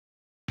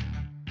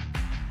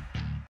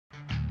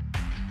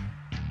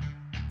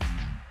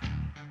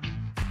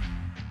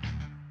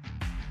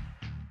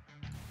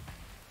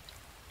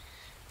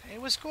Hey,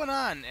 what's going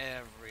on,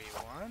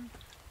 everyone?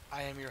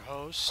 I am your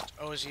host,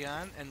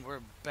 Ozion, and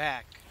we're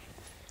back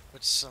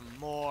with some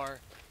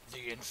more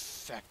The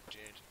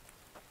Infected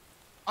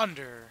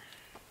Under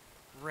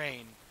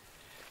Rain.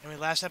 In the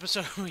last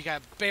episode, we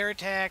got bear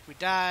attacked, we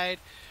died,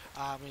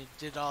 we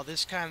did all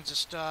this kinds of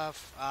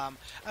stuff.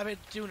 I've been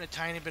doing a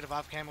tiny bit of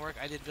off-camera work.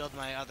 I did build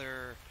my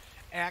other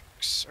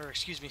axe, or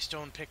excuse me,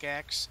 stone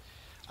pickaxe.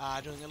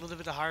 Doing a little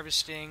bit of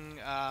harvesting.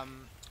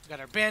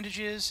 Got our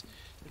bandages.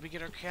 Did we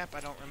get our cap? I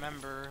don't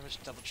remember. Let's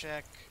double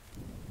check.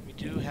 We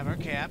do have our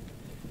cap.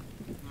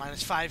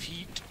 Minus 5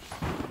 heat.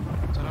 So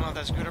I don't know if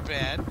that's good or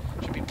bad.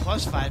 Should be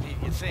plus 5 heat,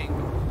 you think.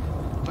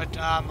 But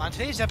on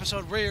today's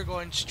episode, we're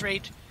going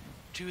straight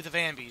to the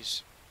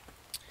Vambies.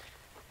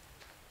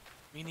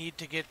 We need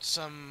to get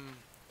some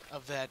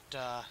of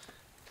that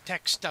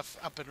tech stuff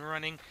up and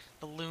running.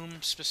 The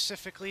loom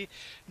specifically.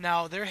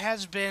 Now, there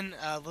has been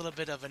a little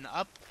bit of an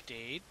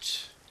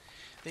update.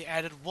 They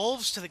added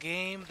wolves to the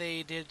game.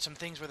 They did some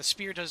things where the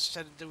spear does,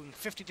 instead of doing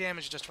 50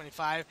 damage, it does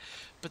 25.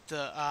 But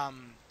the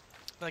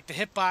like the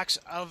hitbox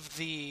of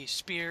the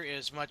spear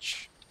is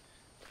much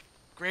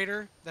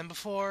greater than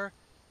before.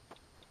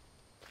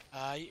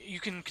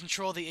 You can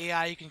control the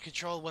AI. You can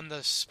control when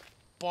the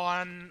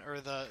spawn or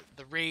the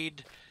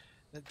raid,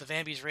 the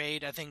Vambies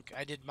raid. I think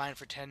I did mine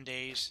for 10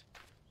 days.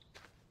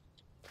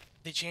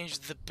 They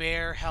changed the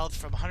bear health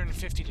from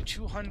 150 to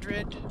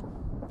 200.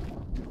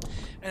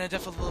 And a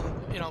definitely,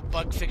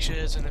 bug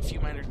fixes and a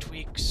few minor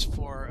tweaks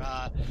for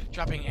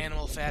dropping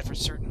animal fat for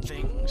certain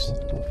things.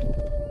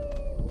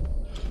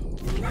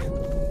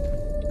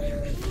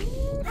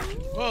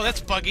 Whoa, that's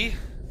buggy.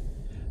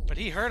 But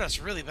he hurt us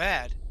really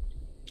bad.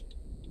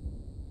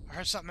 I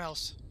heard something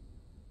else.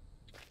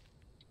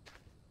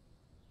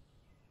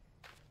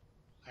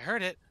 I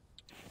heard it.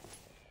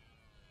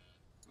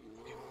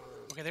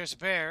 Okay, there's a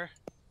bear.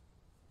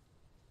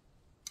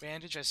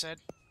 Bandage, I said.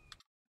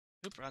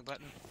 Oop, wrong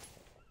button.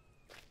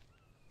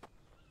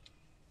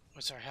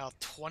 What's our health?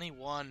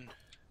 21.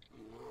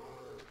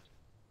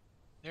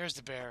 There's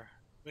the bear.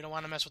 We don't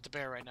want to mess with the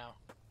bear right now.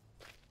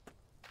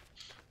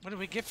 What did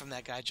we get from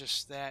that guy?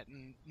 Just that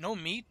and no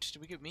meat? Did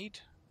we get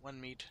meat?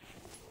 1 meat.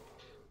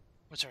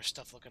 What's our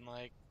stuff looking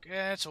like?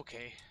 Yeah, it's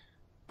okay.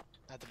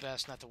 Not the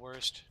best, not the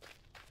worst.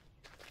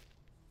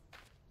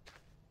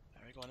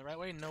 Are we going the right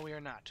way? No, we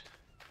are not.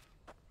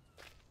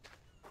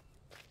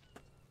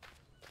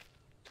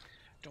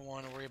 Don't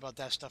want to worry about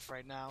that stuff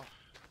right now.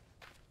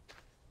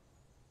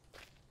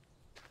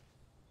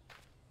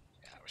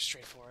 We're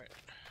straight for it.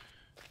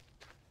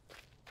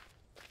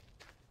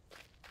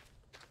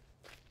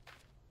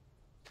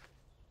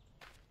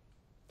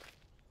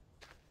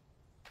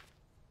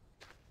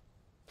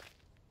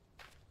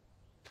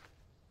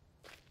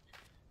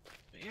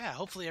 But yeah,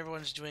 hopefully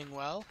everyone's doing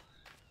well.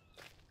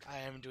 I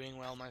am doing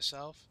well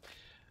myself.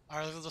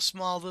 Our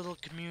small little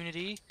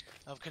community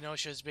of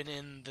Kenosha has been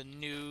in the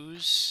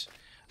news.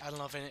 I don't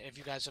know if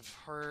you guys have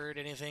heard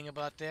anything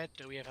about that.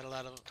 We have had a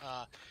lot of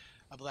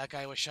a black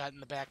guy was shot in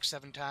the back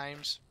 7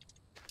 times.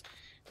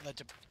 It led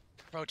to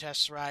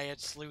protests,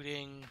 riots,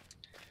 looting,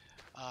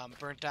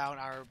 burnt down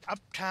our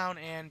uptown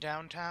and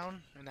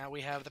downtown. And now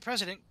we have the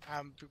president.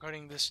 I'm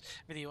recording this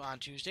video on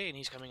Tuesday, and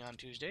he's coming on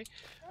Tuesday.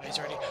 He's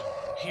already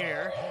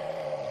here.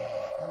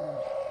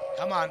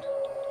 Come on.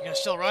 You gonna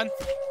still run?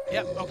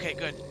 Yep, okay,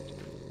 good.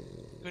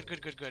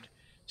 Good.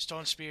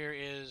 Stone Spear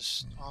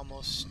is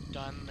almost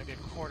done. Maybe a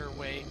quarter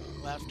way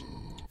left.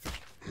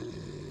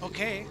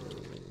 Okay.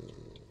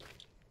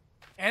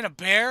 And a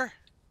bear?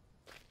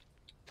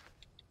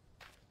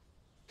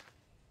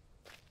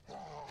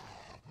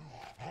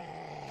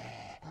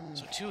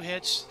 So 2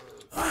 hits.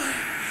 So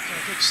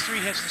it takes 3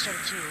 hits instead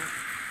of 2.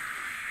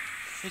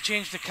 They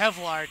changed the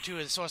Kevlar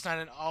too, so it's not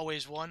an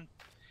always 1.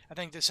 I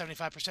think the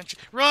 75%.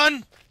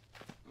 Run!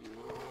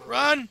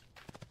 Run!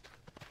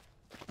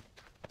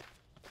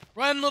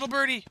 Run, little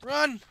birdie!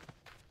 Run!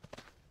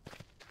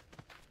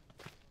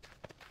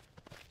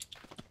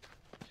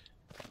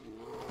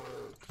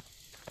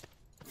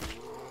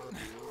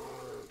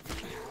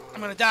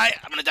 I'm gonna die!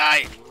 I'm gonna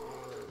die!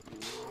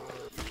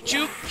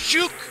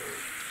 Juke!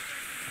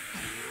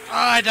 Oh,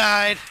 I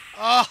died!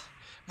 Oh,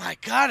 my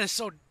God, it's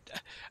so...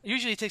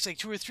 Usually it takes like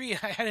 2 or 3.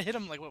 I had to hit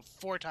him like,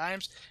 4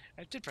 times?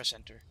 I did press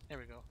enter. There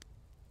we go.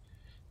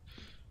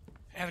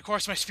 And of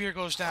course my spear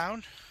goes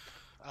down.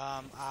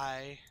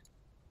 I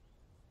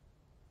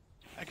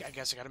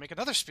guess I gotta make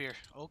another spear.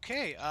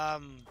 Okay, I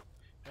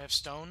have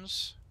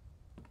stones.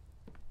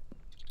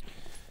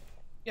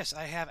 Yes,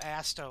 I have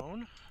a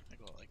stone. I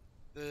go like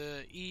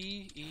the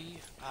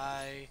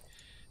I,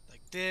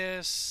 like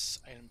this.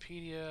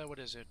 Itempedia, what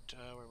is it?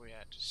 Where are we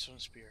at? Stone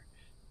spear.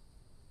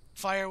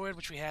 Firewood,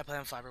 which we have.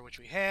 Plant fiber, which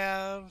we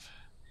have.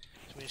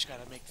 So we just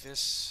gotta make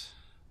this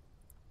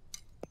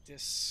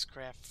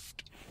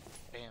craft.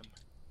 Bam.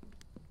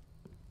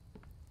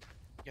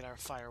 Get our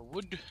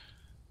firewood.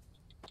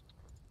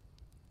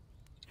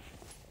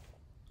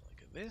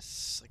 Look at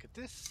this. Look at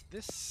this.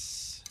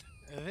 This.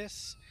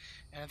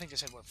 And I think I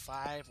said, what,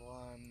 5?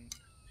 1,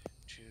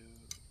 2,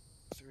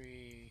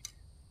 3,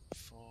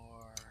 4,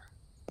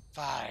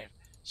 5.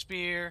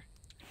 spear.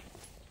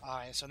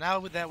 Alright, so now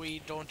that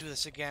we don't do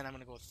this again, I'm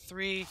going to go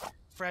 3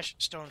 fresh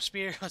stone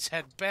spear. Let's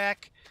head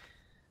back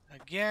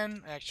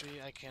again.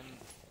 Actually, I can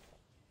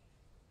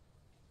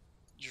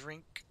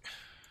drink.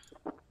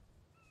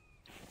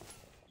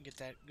 Get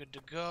that good to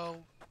go.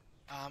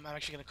 I'm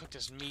actually going to cook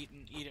this meat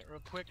and eat it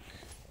real quick.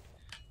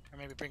 Or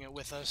maybe bring it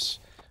with us.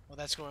 Well,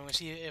 that's going to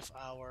see if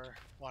our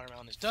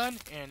watermelon is done.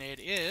 And it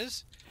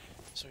is.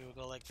 So we will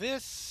go like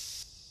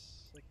this.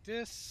 Like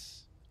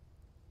this.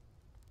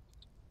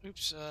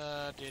 Oops,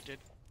 did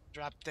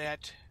drop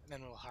that. And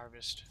then we'll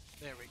harvest.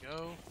 There we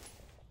go.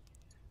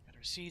 Got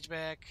our seeds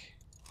back.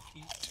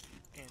 Eat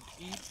and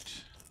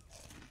eat.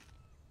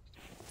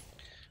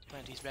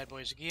 Plant these bad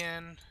boys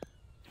again.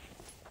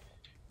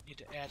 Need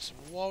to add some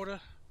water.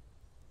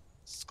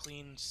 Let's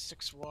clean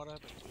 6 water,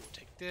 but we will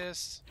take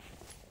this.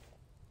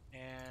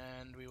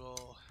 And we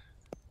will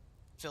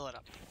fill it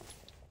up.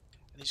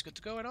 Are these good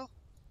to go at all?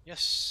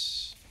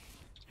 Yes.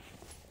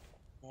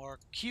 More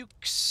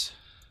cukes.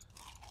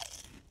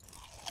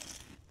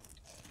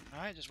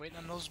 Alright, just waiting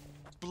on those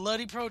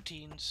bloody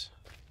proteins.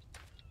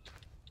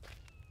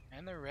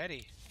 And they're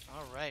ready.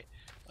 Alright.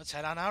 Let's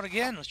head on out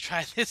again. Let's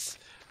try this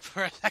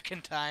for a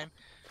second time.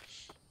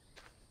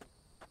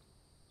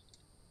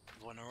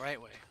 Going the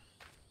right way.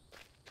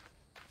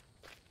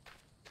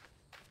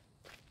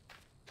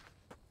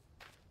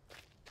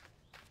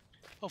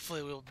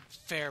 Hopefully we'll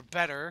fare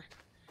better.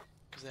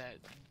 Because that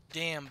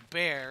damn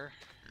bear...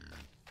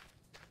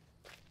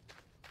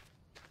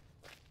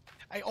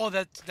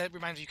 that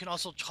reminds me, you can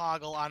also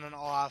toggle on and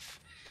off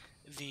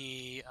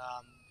the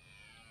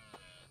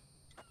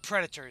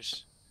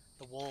predators.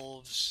 The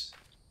wolves,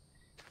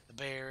 the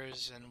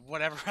bears, and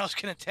whatever else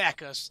can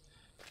attack us.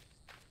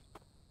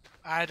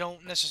 I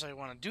don't necessarily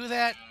want to do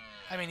that.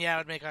 I mean, yeah, it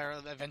would make our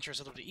adventures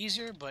a little bit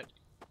easier, but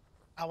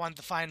I want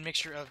the fine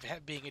mixture of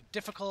being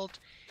difficult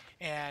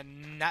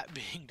and not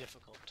being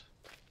difficult.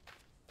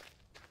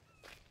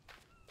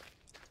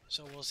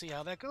 So we'll see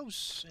how that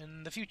goes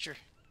in the future.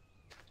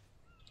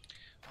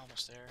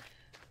 Almost there.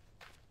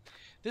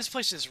 This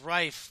place is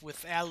rife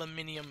with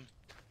aluminium.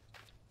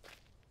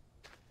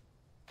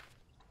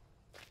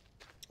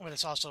 But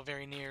it's also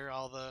very near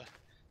all the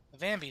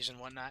Vambies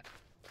and whatnot.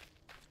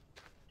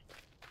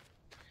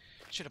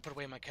 Should have put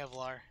away my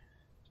Kevlar.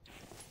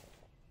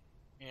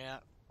 Yeah,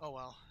 oh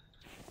well.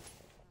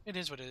 It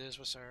is what it is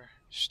with our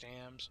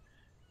stams.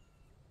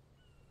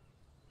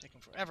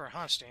 Taking forever,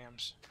 huh,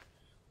 stams?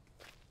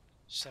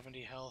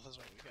 70 health is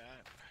what we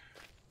got.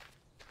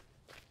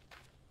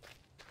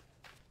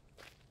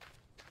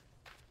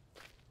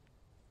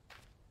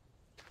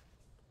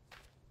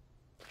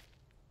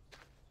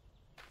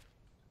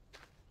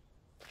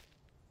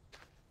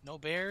 No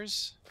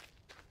bears?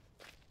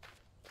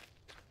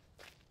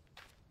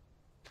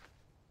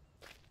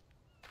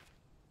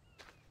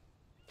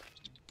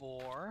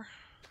 Boar.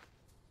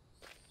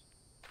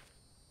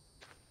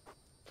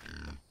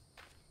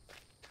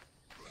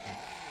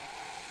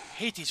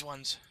 Hate these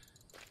ones.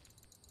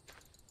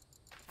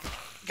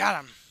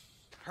 Got him.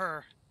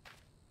 Her.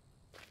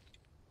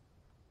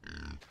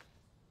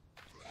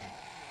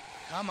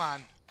 Come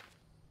on.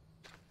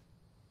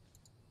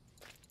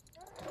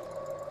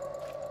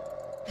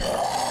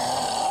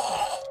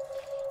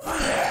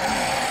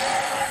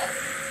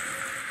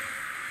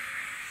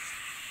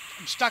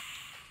 I'm stuck.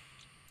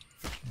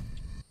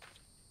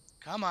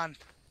 Come on.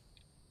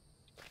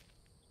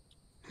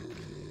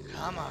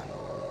 Come on.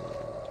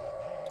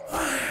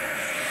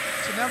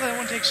 So now that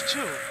one takes 2.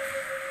 We'll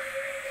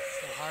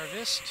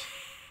harvest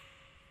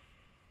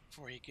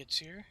before he gets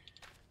here.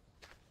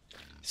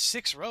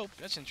 6 rope.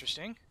 That's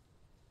interesting.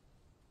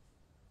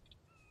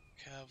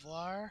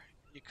 Kevlar.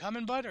 You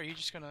coming, bud? Or are you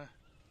just gonna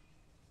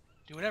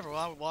do whatever?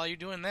 While you're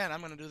doing that,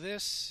 I'm gonna do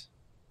this.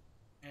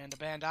 And a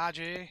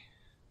bandage.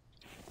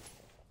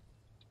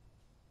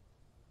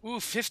 Ooh,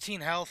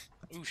 15 health.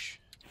 Oosh.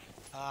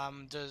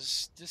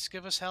 Does this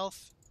give us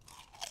health?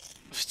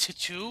 To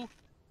 2?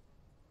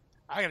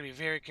 I gotta be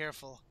very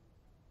careful.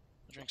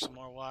 I'll drink some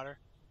more water.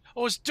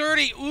 Oh, it's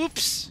dirty!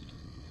 Oops!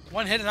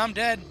 1 hit and I'm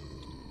dead.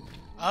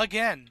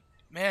 Again.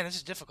 Man, this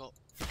is difficult.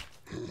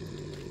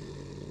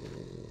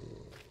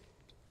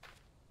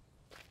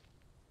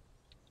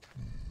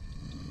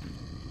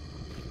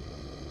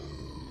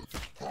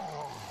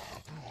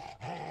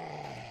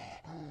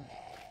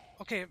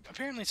 Okay,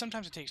 apparently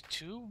sometimes it takes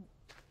 2.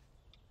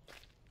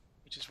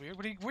 Which is weird.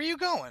 Where are you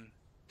going?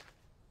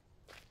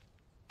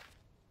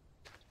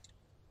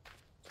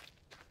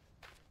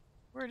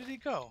 Where did he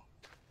go?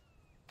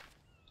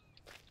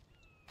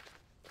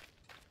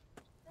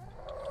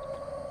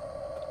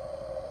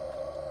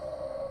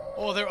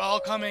 Oh, they're all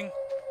coming.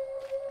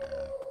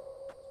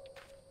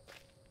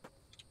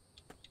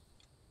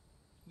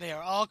 They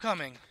are all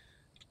coming.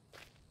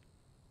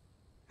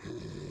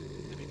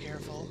 Be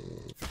careful.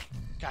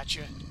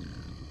 Gotcha.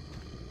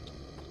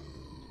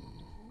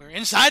 We're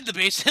inside the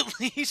base at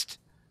least.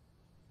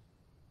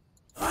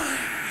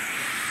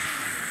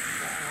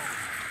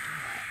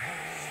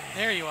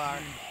 There you are.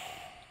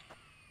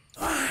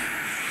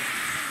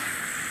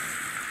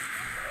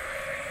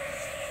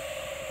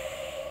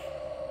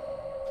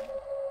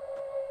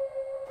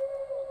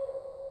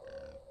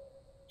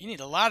 You need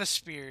a lot of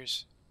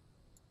spears.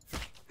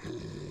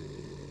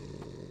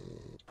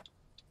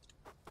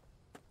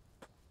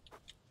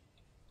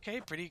 Okay,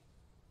 pretty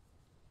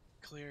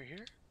clear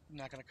here.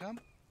 Not gonna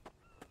come.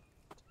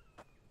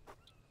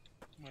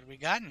 What do we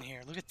got in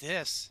here? Look at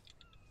this.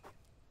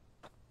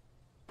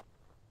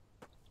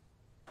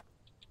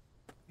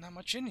 Not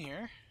much in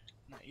here.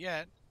 Not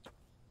yet.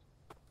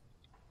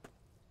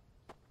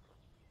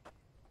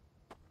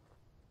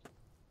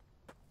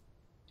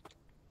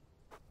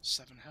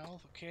 Seven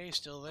health. Okay,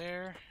 still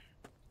there.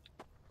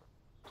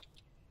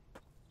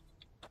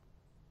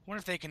 Wonder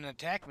if they can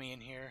attack me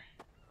in here.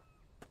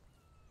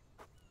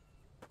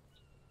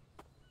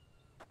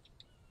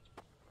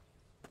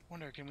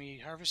 Wonder, can we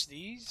harvest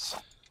these?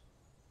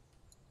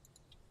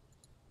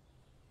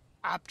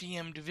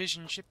 Optium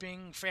Division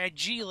Shipping.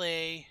 Fragile.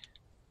 This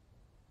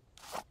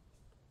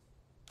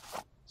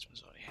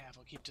one's already half.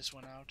 I'll keep this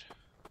one out.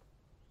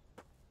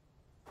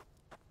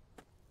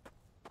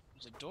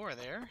 There's a door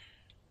there.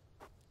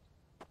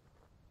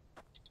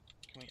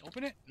 Can we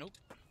open it? Nope.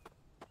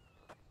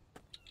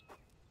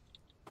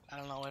 I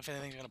don't know if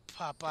anything's gonna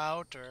pop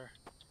out or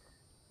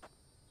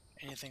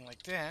anything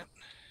like that.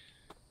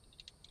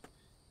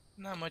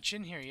 Not much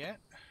in here yet.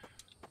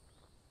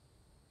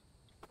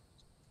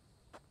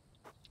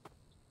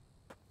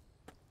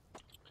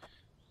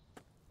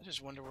 I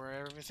just wonder where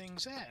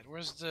everything's at.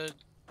 Where's the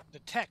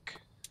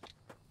tech?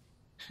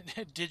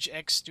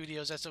 DigX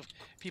Studios, that's the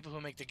people who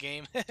make the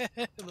game.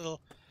 A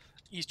little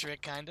Easter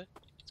egg, kinda.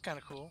 It's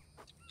kinda cool.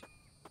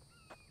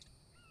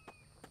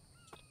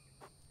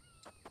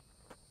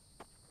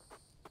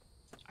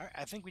 Alright,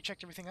 I think we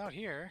checked everything out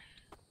here.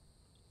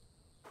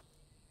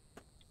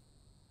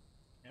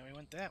 And we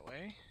went that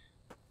way.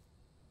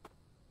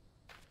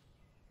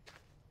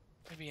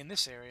 Maybe in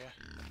this area.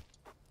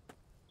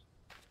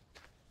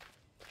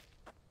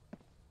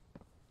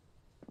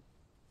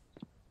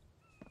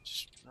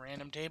 Just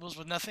random tables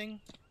with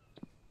nothing.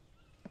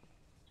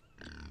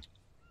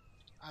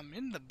 I'm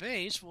in the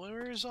base.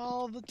 Where's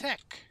all the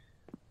tech?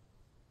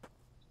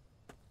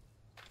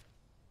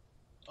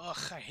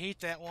 Ugh, I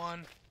hate that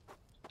one.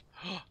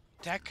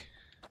 Tech?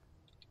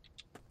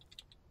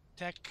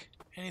 Tech?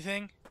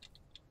 Anything?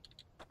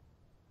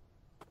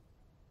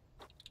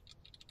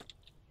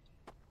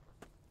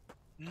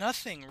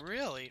 Nothing,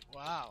 really.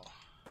 Wow.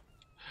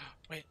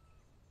 Wait.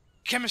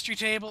 Chemistry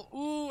table.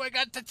 Ooh, I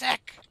got the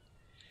tech.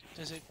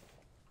 Does it...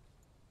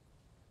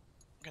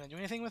 Can I do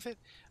anything with it?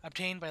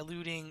 Obtained by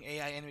looting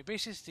AI enemy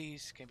bases.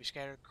 These can be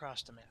scattered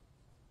across the map.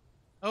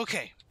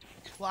 Okay.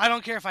 Well, I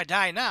don't care if I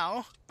die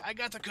now. I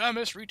got the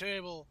chemistry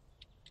table.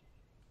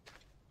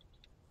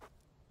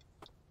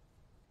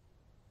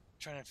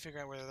 Trying to figure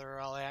out where they're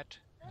all at.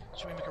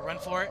 Should we make a run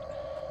for it?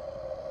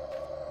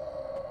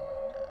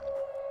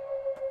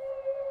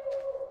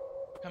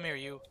 Come here,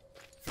 you.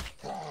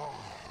 Oh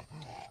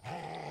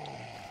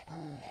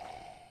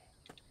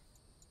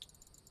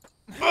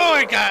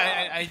my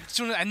god!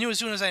 I knew as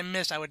soon as I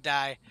missed I would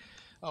die.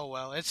 Oh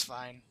well, it's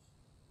fine.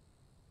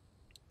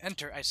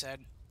 Enter, I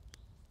said.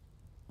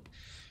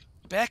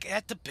 Back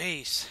at the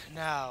base.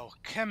 Now,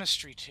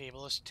 chemistry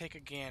table. Let's take a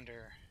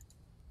gander.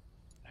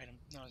 Item,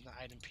 no, it's not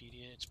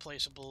itempedia. It's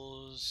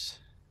placeables.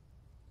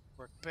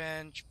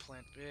 Workbench,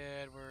 plant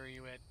bed. Where are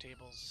you at,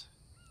 tables?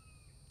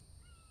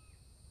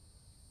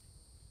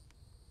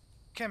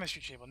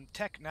 Chemistry table.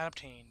 Tech not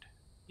obtained.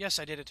 Yes,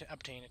 I did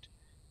obtain it.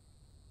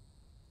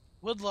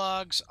 Wood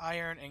logs,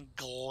 iron, and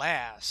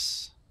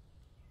glass.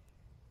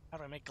 How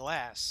do I make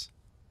glass?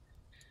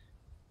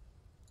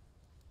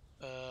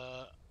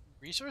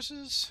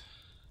 Resources?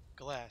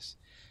 Glass.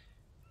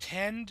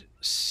 Tend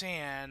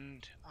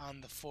sand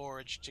on the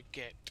forge to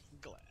get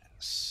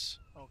glass.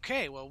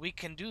 Okay, well, we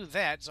can do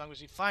that as long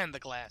as we find the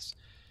glass.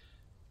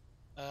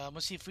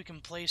 Let's see if we can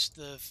place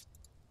the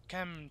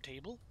chem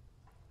table.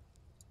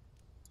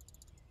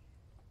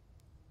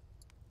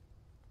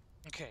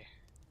 Okay.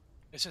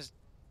 This is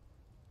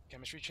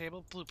chemistry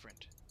table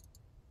blueprint.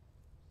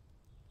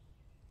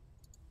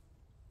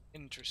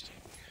 Interesting.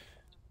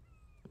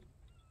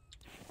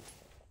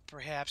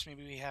 Perhaps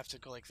maybe we have to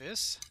go like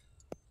this.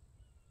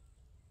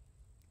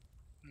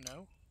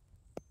 No.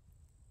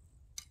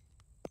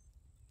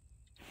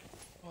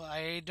 Well,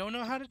 I don't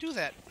know how to do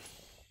that.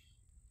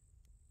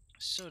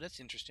 So that's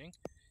interesting.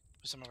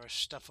 Put some of our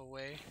stuff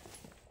away.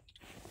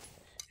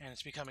 And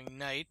it's becoming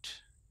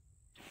night.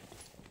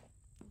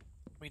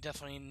 We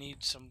definitely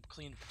need some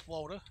clean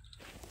water.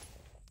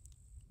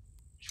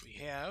 Which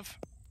we have.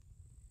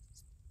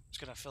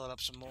 Just gonna fill it up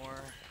some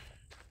more.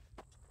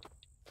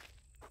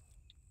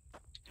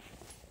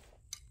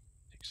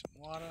 Take some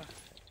water.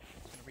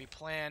 Gonna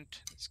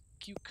replant. It's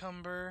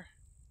cucumber.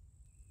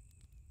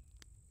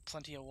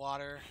 Plenty of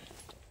water.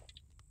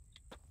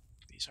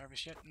 These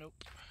harvest yet?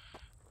 Nope.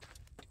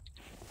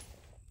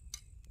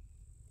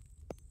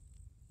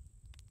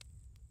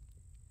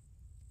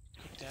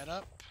 Cook that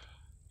up.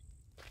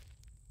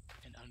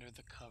 And under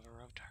the cover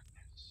of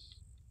darkness,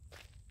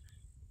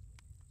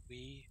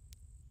 we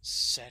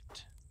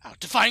set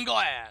out to find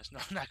glass. No,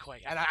 not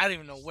quite. I don't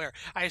even know where.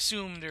 I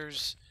assume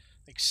there's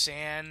like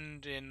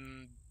sand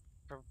and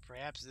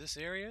Perhaps this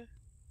area?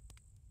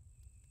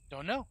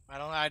 Don't know.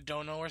 I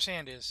don't know where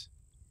sand is.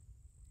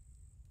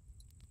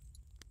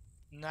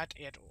 Not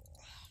at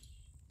all.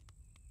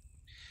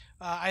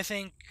 I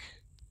think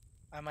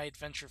I might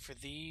venture for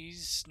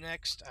these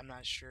next. I'm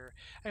not sure.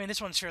 I mean,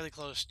 this one's fairly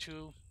close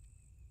too.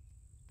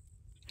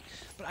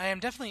 But I am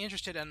definitely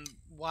interested in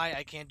why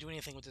I can't do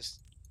anything with this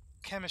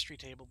chemistry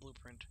table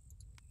blueprint.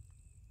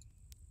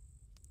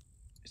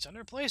 It's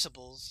under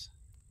placeables.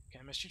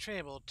 Chemistry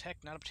table, tech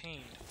not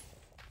obtained.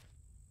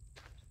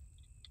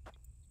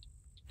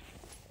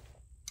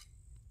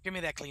 Give me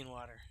that clean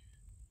water.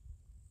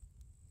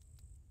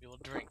 We will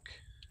drink.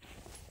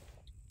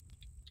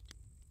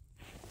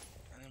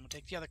 And then we'll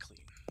take the other clean.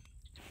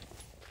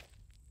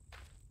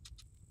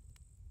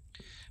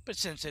 But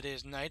since it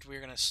is night,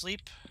 we're going to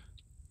sleep.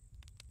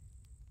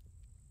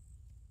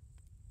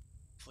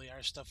 Hopefully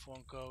our stuff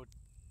won't go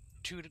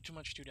too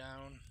much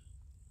down.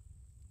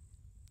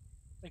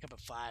 Wake up at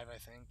 5, I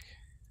think.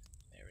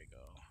 There we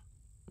go.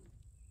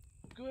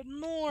 Good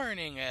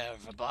morning,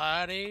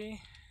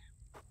 everybody.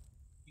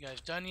 You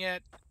guys done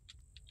yet?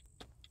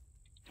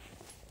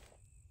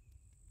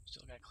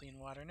 Still got clean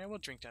water in there. We'll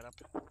drink that up.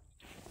 Look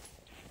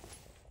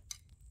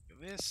at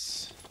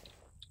this.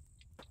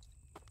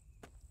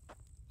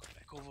 Go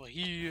back over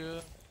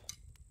here.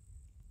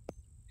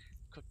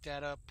 Cook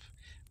that up.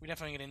 We're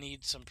definitely going to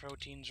need some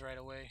proteins right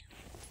away.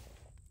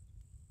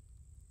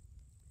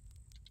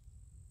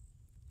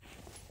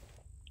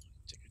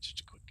 Take just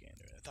a quick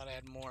gander. I thought I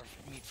had more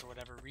meat for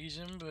whatever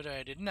reason, but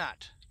I did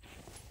not.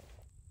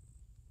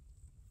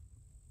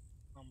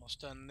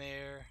 Almost done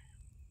there.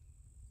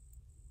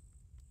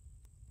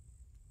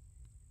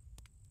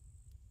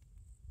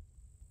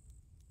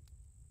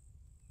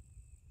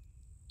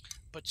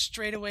 But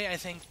straight away, I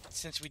think,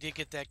 since we did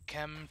get that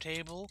chem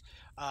table,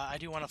 I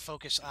do want to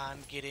focus on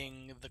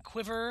getting the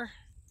quiver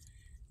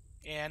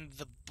and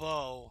the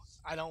bow.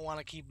 I don't want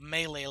to keep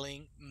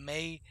meleeing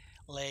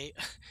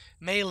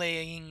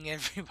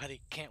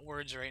everybody. Can't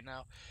words right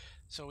now.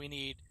 So we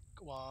need,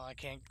 well, I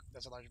can't,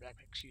 that's a large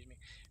backpack, excuse me.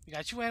 We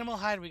got 2 animal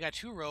hide, we got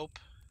 2 rope.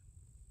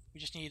 We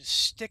just need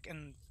stick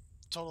and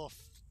total of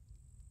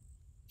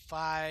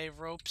 5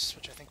 ropes,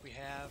 which I think we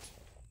have.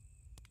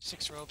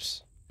 6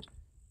 ropes.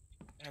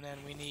 And then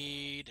we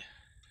need...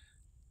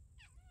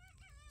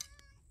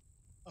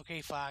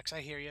 Okay, Fox,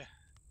 I hear you.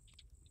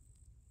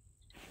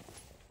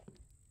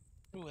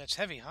 Ooh, that's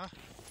heavy, huh?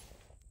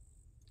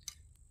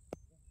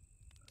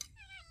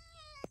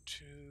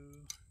 2,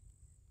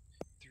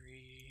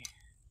 3,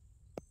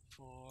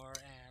 4,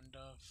 and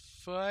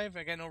 5.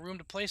 I got no room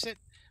to place it.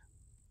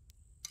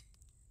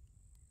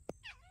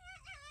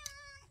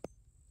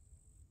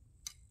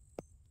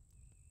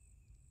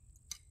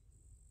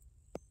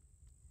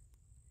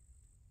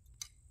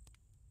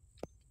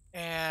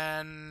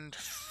 And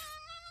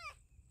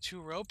 2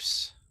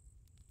 ropes.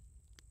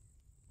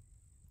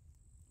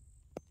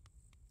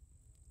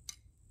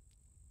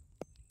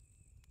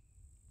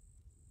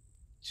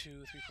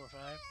 Two, 3, 4,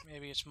 5.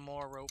 Maybe it's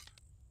more rope.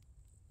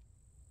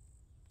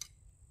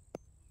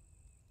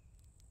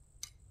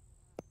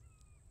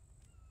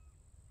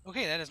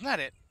 Okay, that is not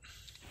it.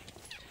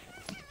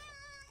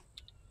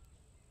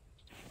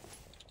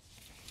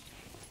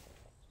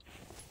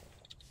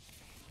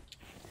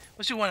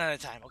 Let's do one at a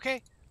time,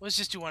 okay? Let's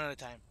just do one at a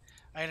time.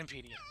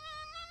 Itempedia.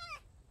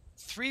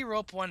 3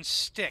 rope, 1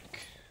 stick.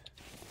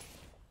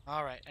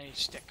 Alright, I need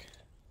stick.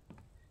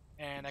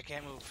 And I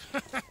can't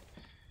move.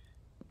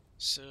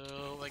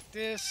 So, like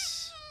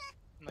this,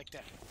 and like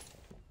that.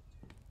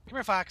 Come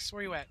here, Fox.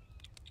 Where you at?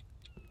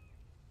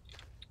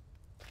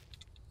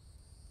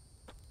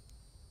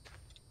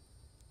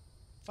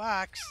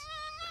 Fox.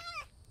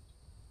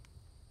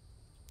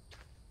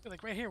 You're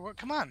like right here.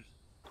 Come on.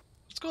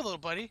 Let's go, little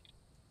buddy.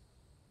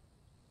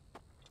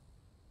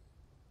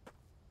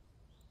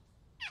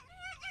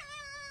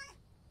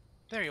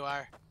 There you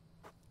are.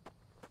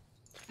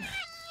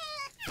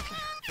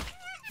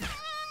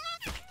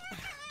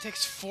 It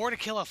takes 4 to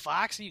kill a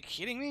fox? Are you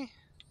kidding me?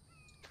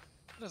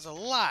 That is a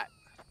lot.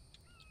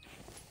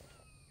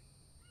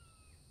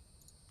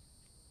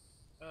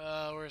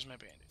 Where's my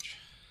bandage?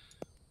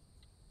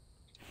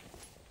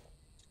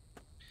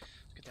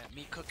 Get that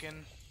meat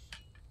cooking.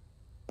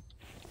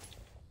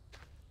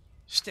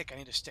 Stick. I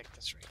need a stick.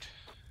 That's right.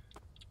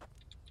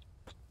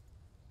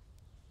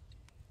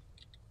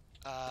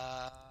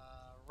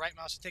 Right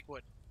mouse to take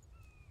wood.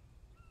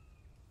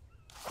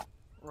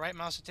 Right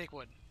mouse to take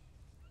wood.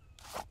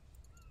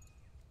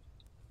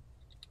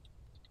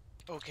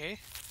 Okay.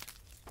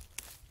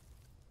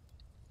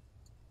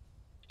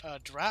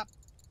 Drop.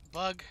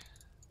 Bug.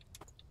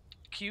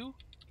 Q.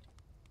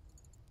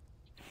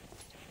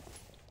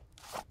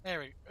 There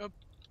we go. Oh.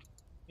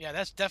 Yeah,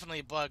 that's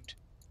definitely bugged.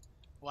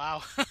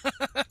 Wow.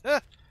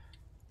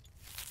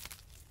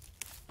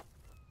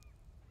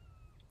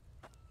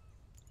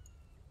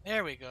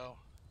 There we go.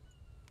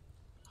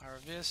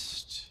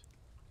 Harvest.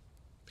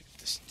 Pick up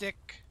the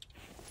stick.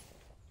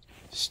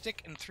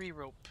 Stick and 3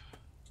 rope.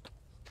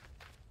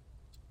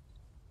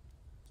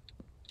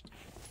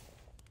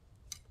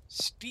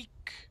 Steak.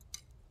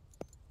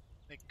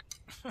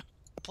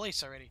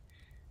 place already.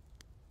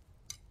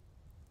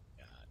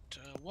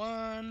 Got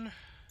one.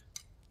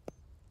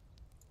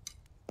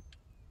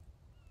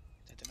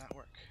 That did not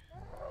work.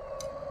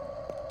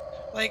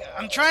 Like,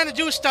 I'm trying to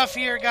do stuff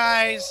here,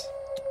 guys.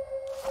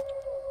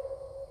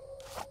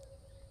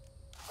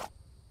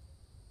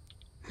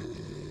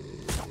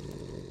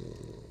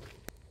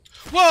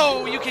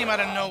 Whoa, you came out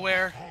of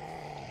nowhere.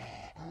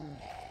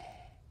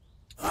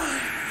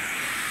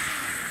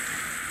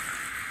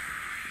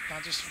 Now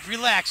just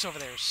relax over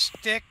there.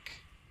 Stick.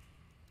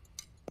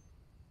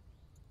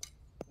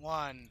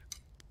 1,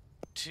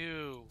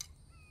 2,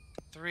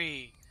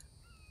 3.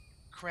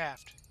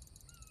 Craft.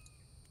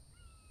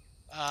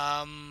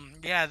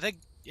 Yeah,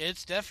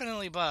 it's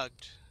definitely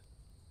bugged.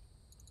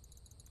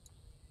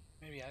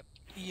 Maybe I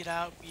eat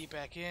out, eat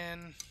back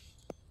in.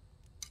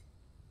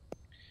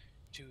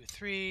 2,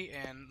 3,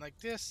 and like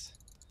this.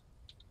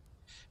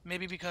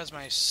 Maybe because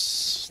my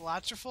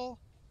slots are full.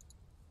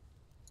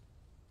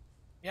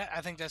 Yeah,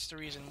 I think that's the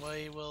reason.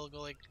 We will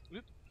go like,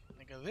 whoop,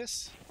 like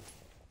this.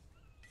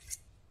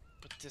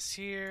 Put this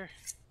here,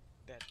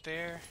 that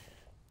there.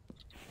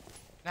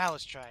 Now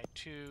let's try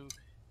 2,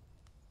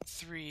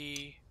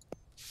 3,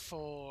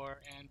 4,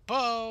 and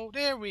bow.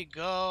 There we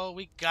go.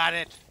 We got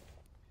it.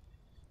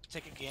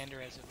 Take a gander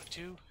as it would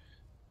 2.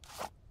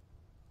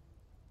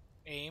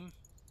 Aim.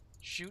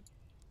 Shoot.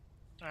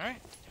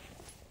 Alright.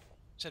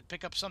 Said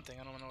pick up something.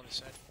 I don't know what it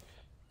said.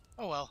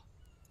 Oh well.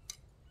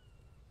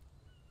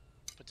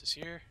 Put this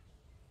here.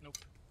 Nope.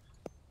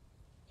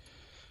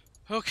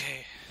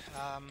 Okay.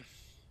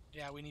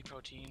 Yeah, we need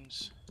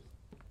proteins.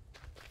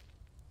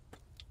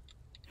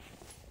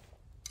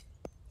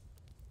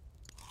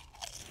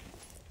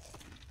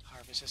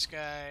 Harvest this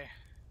guy.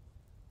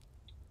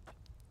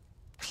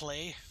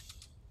 Clay.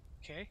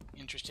 Okay,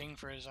 interesting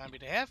for a zombie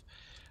to have.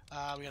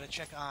 We gotta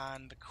check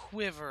on the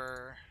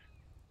quiver.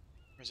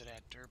 Where's it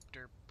at? Derp,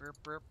 derp,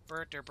 burp, burp,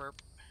 burp, derp,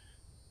 burp.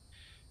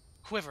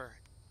 Quiver.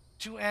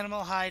 2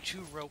 animal hide,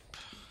 2 rope.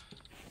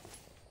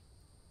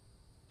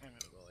 I'm gonna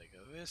go like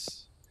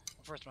this.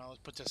 First of all, let's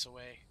put this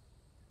away.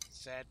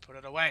 Sad, put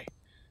it away.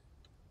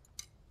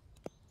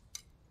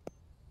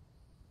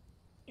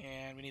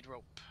 And we need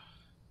rope.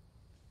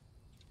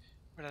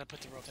 Where did I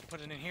put the rope? Did I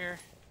put it in here?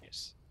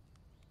 Yes.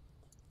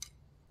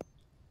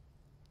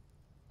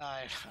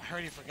 I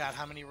already forgot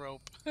how many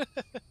rope.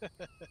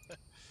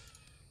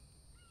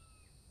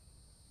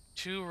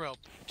 2 rope.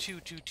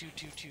 2, 2, 2,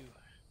 2, 2.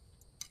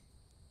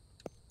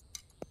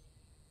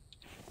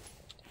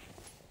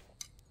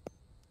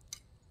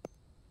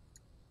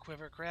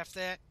 Quiver, craft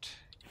that.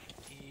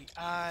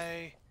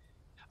 EI.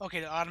 Okay,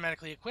 it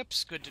automatically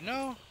equips. Good to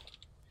know.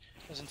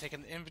 Doesn't take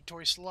an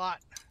inventory slot.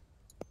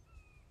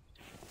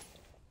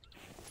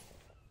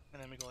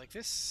 And then we go like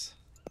this.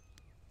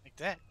 Like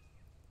that.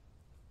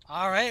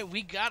 Alright,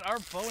 we got our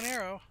bow and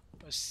arrow.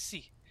 Let's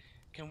see.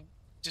 Can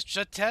just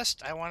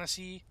test. I want to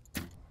see.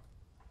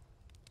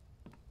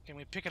 Can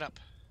we pick it up?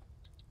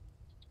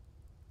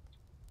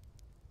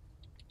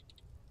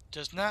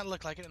 Does not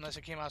look like it unless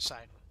it came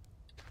outside.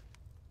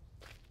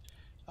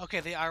 Okay,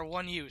 they are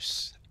one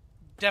use.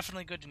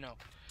 Definitely good to know.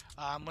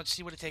 Let's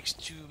see what it takes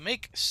to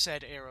make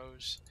said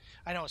arrows.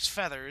 I know it's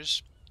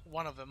feathers.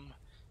 One of them.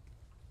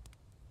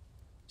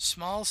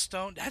 Small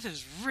stone. That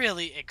is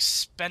really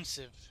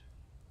expensive.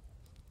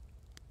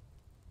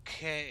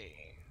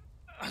 Okay.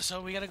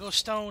 So we gotta go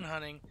stone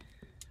hunting.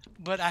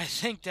 But I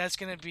think that's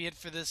gonna be it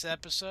for this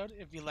episode.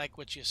 If you like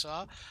what you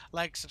saw,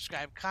 like,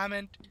 subscribe,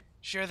 comment,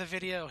 share the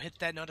video, hit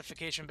that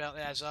notification bell.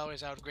 As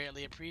always, I would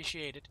greatly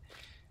appreciate it.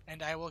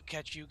 And I will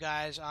catch you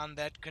guys on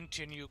that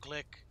continue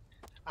click.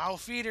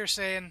 Auf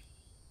Wiedersehen.